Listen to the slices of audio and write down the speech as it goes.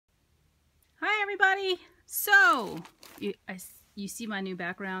everybody. So you see my new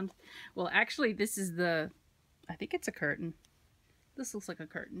background? Well, actually this is I think it's a curtain. This looks like a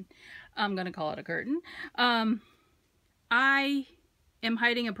curtain. I'm gonna call it a curtain. I am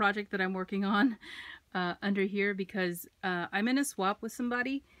hiding a project that I'm working on under here because I'm in a swap with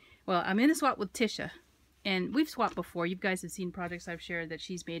somebody. Well, I'm in a swap with Tisha, and we've swapped before. You guys have seen projects I've shared that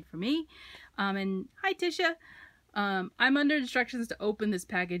she's made for me. And hi Tisha. I'm under instructions to open this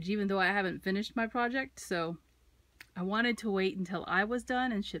package even though I haven't finished my project, so I wanted to wait until I was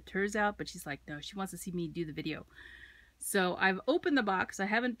done and shipped hers out, but she's like, no, she wants to see me do the video. So I've opened the box. I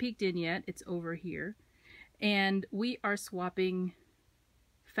haven't peeked in yet. It's over here. And we are swapping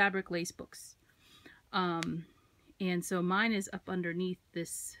fabric lace books. And so mine is up underneath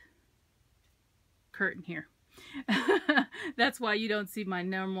this curtain here. That's why you don't see my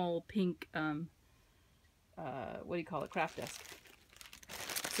normal pink what do you call it, craft desk.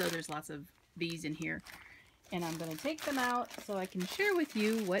 So there's lots of these in here, and I'm going to take them out so I can share with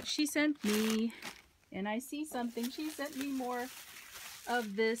you what she sent me. And I see something. She sent me more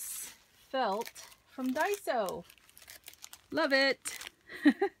of this felt from Daiso. Love it.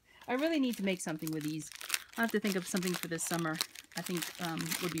 I really need to make something with these. I'll have to think of something for this summer. I think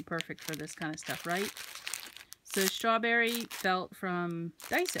would be perfect for this kind of stuff, right? So strawberry felt from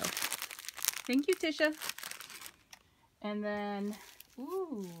Daiso. Thank you, Tisha. And then,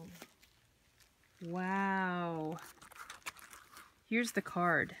 ooh, wow. Here's the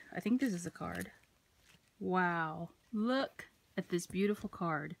card. I think this is a card. Wow. Look at this beautiful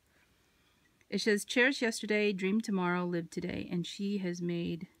card. It says, cherish yesterday, dream tomorrow, live today. And she has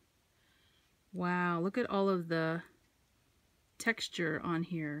made, wow, look at all of the texture on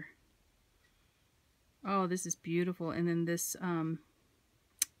here. Oh, this is beautiful. And then this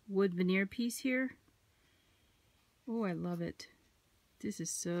wood veneer piece here. Oh, I love it. This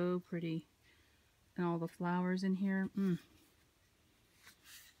is so pretty. And all the flowers in here.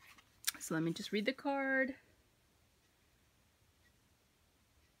 So let me just read the card.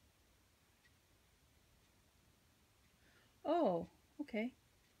 Oh, okay.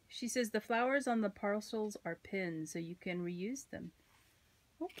 She says the flowers on the parcels are pinned so you can reuse them.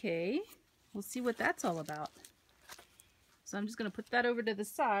 Okay. We'll see what that's all about. So I'm just going to put that over to the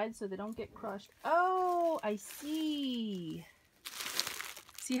side so they don't get crushed. Oh, I see.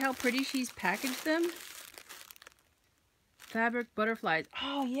 See how pretty she's packaged them? Fabric butterflies.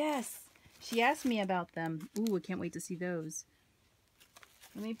 Oh, yes. She asked me about them. Ooh, I can't wait to see those.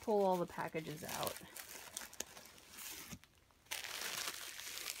 Let me pull all the packages out.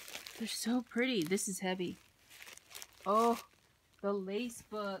 They're so pretty. This is heavy. Oh, the lace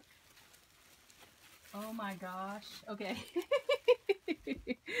book. Oh my gosh. Okay.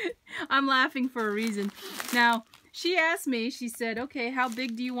 I'm laughing for a reason. Now, she asked me, she said, okay, how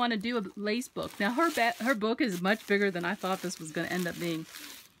big do you want to do a lace book? Now, her book is much bigger than I thought this was going to end up being.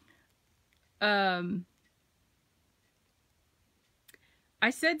 I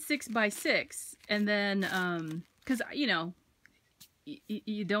said 6 by 6, and then, because, you know,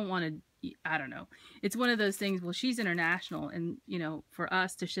 you don't want to, I don't know. It's one of those things, well, she's international, and, you know, for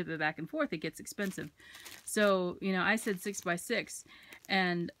us to ship it back and forth, it gets expensive. So, you know, I said 6 by 6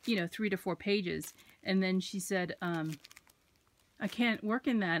 and, you know, 3 to 4 pages. And then she said, I can't work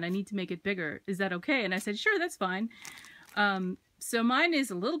in that. I need to make it bigger. Is that okay? And I said, sure, that's fine. So mine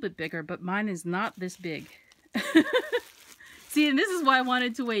is a little bit bigger, but mine is not this big. See, and this is why I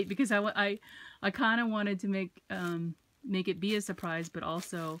wanted to wait, because I kind of wanted to make it be a surprise, but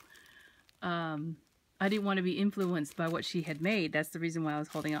also I didn't want to be influenced by what she had made. That's the reason why I was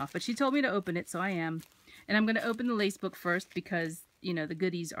holding off. But she told me to open it, so I am. And I'm going to open the lace book first because, you know, the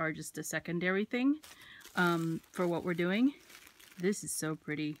goodies are just a secondary thing for what we're doing. This is so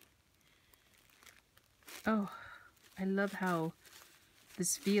pretty. Oh, I love how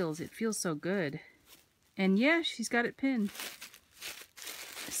this feels. It feels so good. And yeah, she's got it pinned.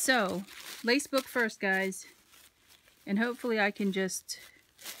 So, lace book first, guys. And hopefully I can just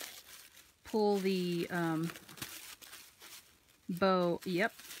pull the bow.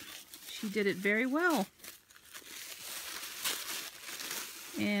 Yep, she did it very well.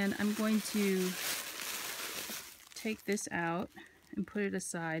 And I'm going to take this out and put it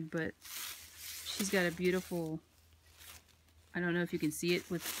aside, but she's got a beautiful, I don't know if you can see it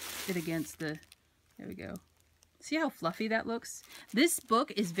with it against the, there we go. See how fluffy that looks? This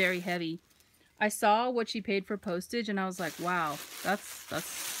book is very heavy. I saw what she paid for postage and I was like, wow,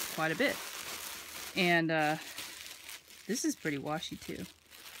 that's quite a bit. And this is pretty washy too.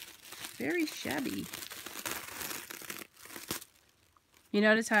 Very shabby. You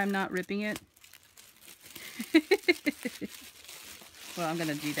notice how I'm not ripping it? Well, I'm going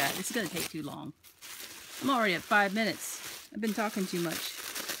to do that. This is going to take too long. I'm already at 5 minutes. I've been talking too much.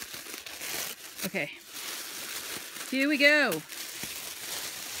 Okay. Here we go.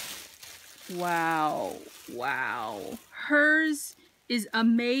 Wow. Wow. Hers is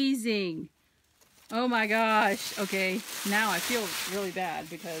amazing. Oh my gosh. Okay. Now I feel really bad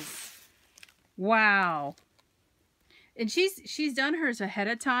because wow. And she's done hers ahead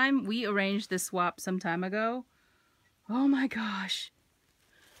of time. We arranged this swap some time ago. Oh my gosh.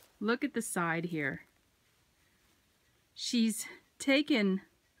 Look at the side here. She's taken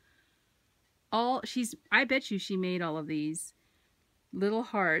all, I bet you she made all of these little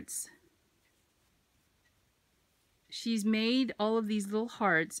hearts. She's made all of these little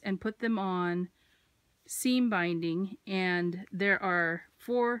hearts and put them on seam binding, and there are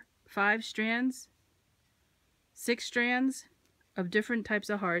 5 strands, 6 strands of different types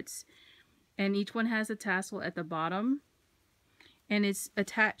of hearts, and each one has a tassel at the bottom, and it's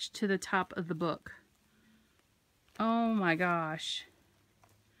attached to the top of the book. Oh my gosh.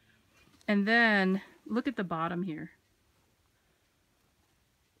 And then look at the bottom here.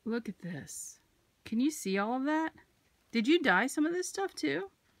 Look at this. Can you see all of that? Did you dye some of this stuff too?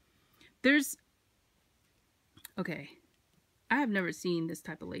 Okay, I have never seen this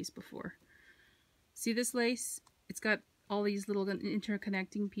type of lace before. See this lace? It's got all these little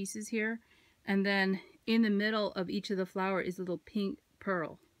interconnecting pieces here. And then in the middle of each of the flower is a little pink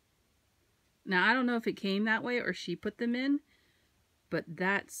pearl. Now, I don't know if it came that way or she put them in, but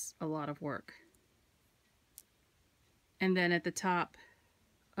that's a lot of work. And then at the top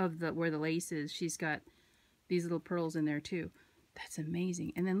of where the lace is, she's got these little pearls in there too. That's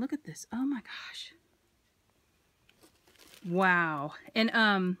amazing. And then look at this. Oh my gosh. Wow.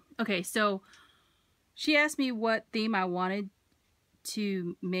 And okay, so she asked me what theme I wanted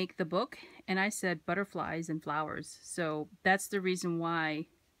to make the book, and I said butterflies and flowers. So that's the reason why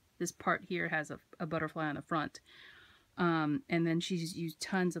this part here has a butterfly on the front. And then she's used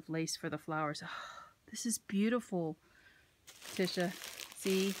tons of lace for the flowers. Oh, this is beautiful, Tisha.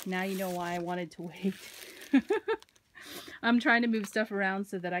 See, now you know why I wanted to wait. I'm trying to move stuff around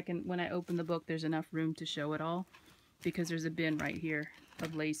so that I can, when I open the book, there's enough room to show it all. Because there's a bin right here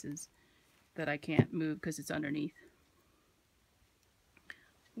of laces that I can't move because it's underneath.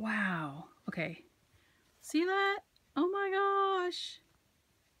 Wow. Okay. See that? Oh my gosh.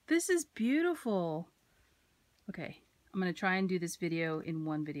 This is beautiful. Okay. I'm going to try and do this video in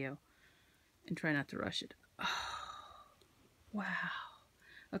one video and try not to rush it. Oh, wow.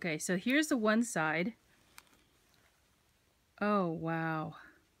 Okay, so here's the one side. Oh, wow.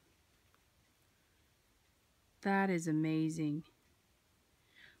 That is amazing.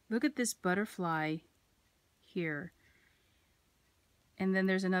 Look at this butterfly here. And then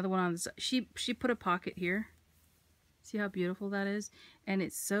there's another one on the side. She put a pocket here. See how beautiful that is? And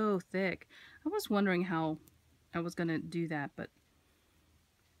it's so thick. I was wondering how I was going to do that, but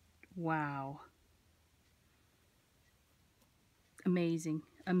wow. Amazing.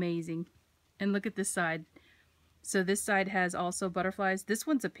 Amazing. And look at this side. So this side has also butterflies. This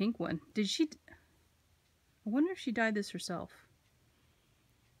one's a pink one. Did she... I wonder if she dyed this herself.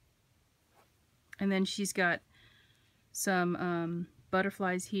 And then she's got some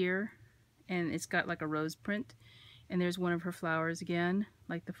butterflies here, and it's got like a rose print. And there's one of her flowers again,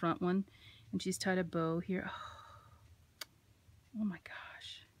 like the front one. And she's tied a bow here. Oh my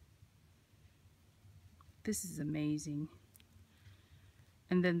gosh. This is amazing.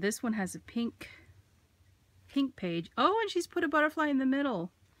 And then this one has a pink page. Oh, and she's put a butterfly in the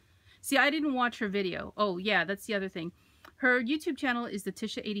middle. See, I didn't watch her video. Oh, yeah, that's the other thing. Her YouTube channel is the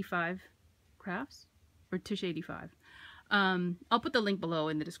Tisha85 Crafts, or Tisha85. I'll put the link below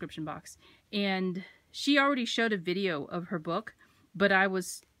in the description box. And she already showed a video of her book, but I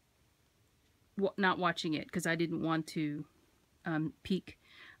was not watching it because I didn't want to peek.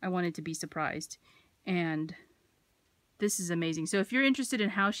 I wanted to be surprised. And this is amazing. So if you're interested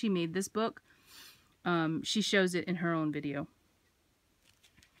in how she made this book, she shows it in her own video.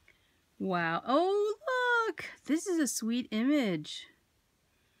 Wow. Oh, look! This is a sweet image.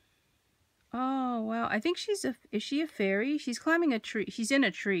 Oh, wow. I think is she a fairy? She's climbing a tree. She's in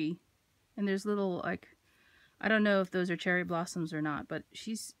a tree. And there's little, like, I don't know if those are cherry blossoms or not, but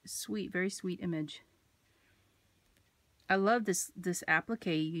she's sweet, very sweet image. I love this applique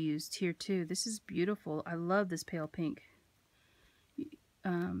you used here too. This is beautiful. I love this pale pink.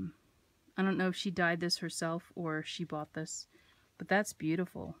 I don't know if she dyed this herself or she bought this, but that's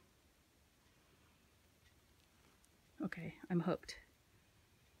beautiful. Okay, I'm hooked.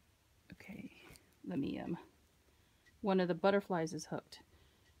 Okay, let me, one of the butterflies is hooked.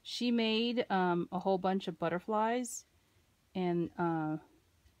 She made a whole bunch of butterflies, And I'm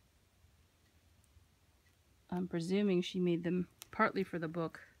presuming she made them partly for the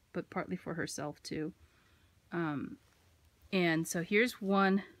book, but partly for herself too. And so here's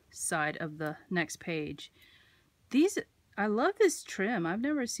one side of the next page. These, I love this trim. I've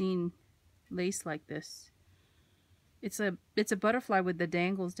never seen lace like this. It's a butterfly with the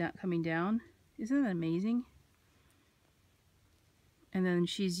dangles coming down. Isn't that amazing? And then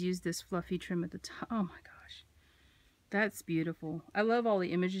she's used this fluffy trim at the top. Oh my gosh. That's beautiful. I love all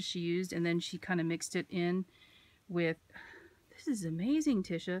the images she used, and then she kind of mixed it in with, this is amazing,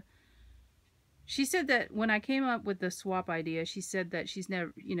 Tisha. She said that when I came up with the swap idea, she said that she's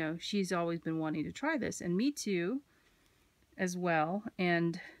never, you know, she's always been wanting to try this, and me too as well.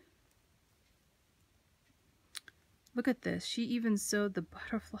 And look at this. She even sewed the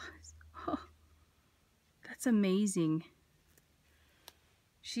butterflies. Oh, that's amazing.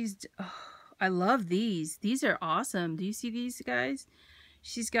 Oh, I love these. These are awesome. Do you see these, guys?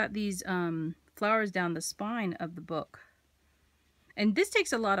 She's got these flowers down the spine of the book. And this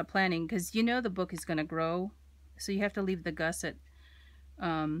takes a lot of planning because you know the book is going to grow. So you have to leave the gusset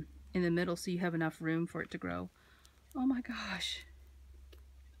in the middle so you have enough room for it to grow. Oh my gosh.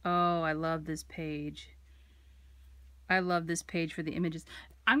 Oh, I love this page. I love this page for the images.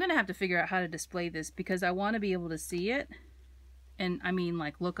 I'm going to have to figure out how to display this because I want to be able to see it. And I mean,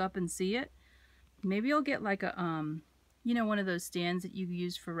 like, look up and see it. Maybe I'll get like a, you know, one of those stands that you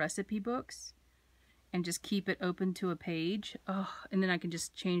use for recipe books and just keep it open to a page. Oh, and then I can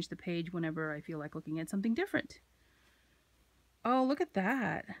just change the page whenever I feel like looking at something different. Oh, look at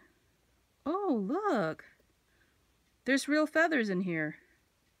that. Oh, look. There's real feathers in here.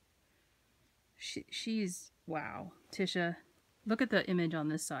 She's, wow. Tisha, look at the image on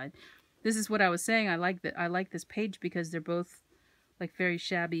this side. This is what I was saying. I like this page because they're both like very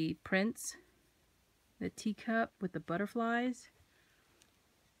shabby prints. The teacup with the butterflies.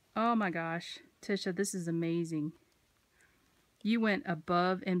 Oh my gosh. Tisha, this is amazing. You went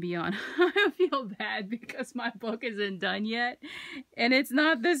above and beyond. I feel bad because my book isn't done yet. And it's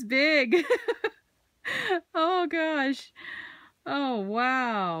not this big. Oh gosh. Oh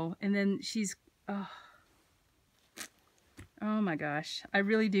wow. And then she's... Oh. Oh my gosh. I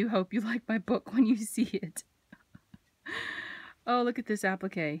really do hope you like my book when you see it. Oh, look at this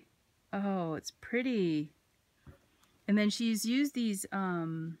applique. Oh, it's pretty. And then she's used these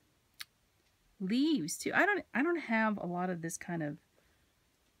leaves too. I don't have a lot of this kind of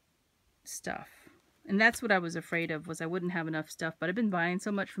stuff. And that's what I was afraid of, was I wouldn't have enough stuff. But I've been buying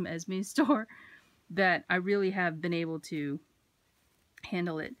so much from Esme's store that I really have been able to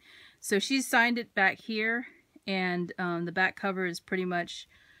handle it. So she's signed it back here. And the back cover is pretty much,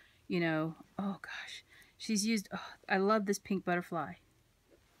 you know, oh gosh. She's used, oh, I love this pink butterfly.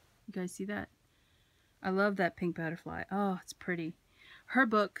 You guys see that? I love that pink butterfly. Oh, it's pretty. Her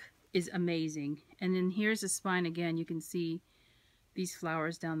book is amazing. And then here's the spine again. You can see these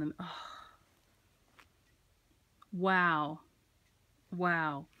flowers down them. Oh. Wow.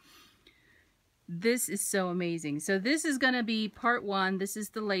 Wow. This is so amazing. So this is going to be part 1. This is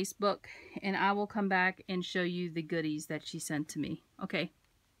the lace book. And I will come back and show you the goodies that she sent to me. Okay.